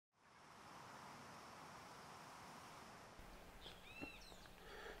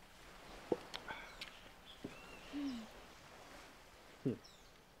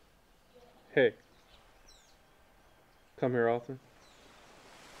Come here often?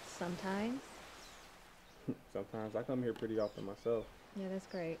 Sometimes. Sometimes. I come here pretty often myself. Yeah, that's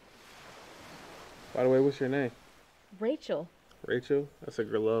great. By the way, what's your name? Rachel. Rachel? That's a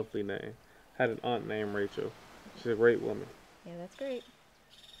lovely name. I had an aunt named Rachel. She's a great woman. Yeah, that's great.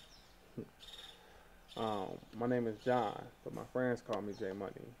 My name is John, but my friends call me J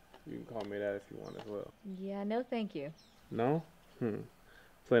Money. You can call me that if you want as well. Yeah, no thank you. No?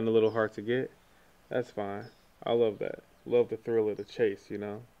 Playing a little hard to get? That's fine. I love that. Love the thrill of the chase, you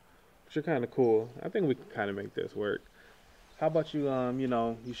know? But you're kind of cool. I think we can kind of make this work. How about you,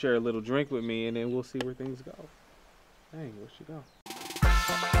 you share a little drink with me and then we'll see where things go. Dang, where'd she go?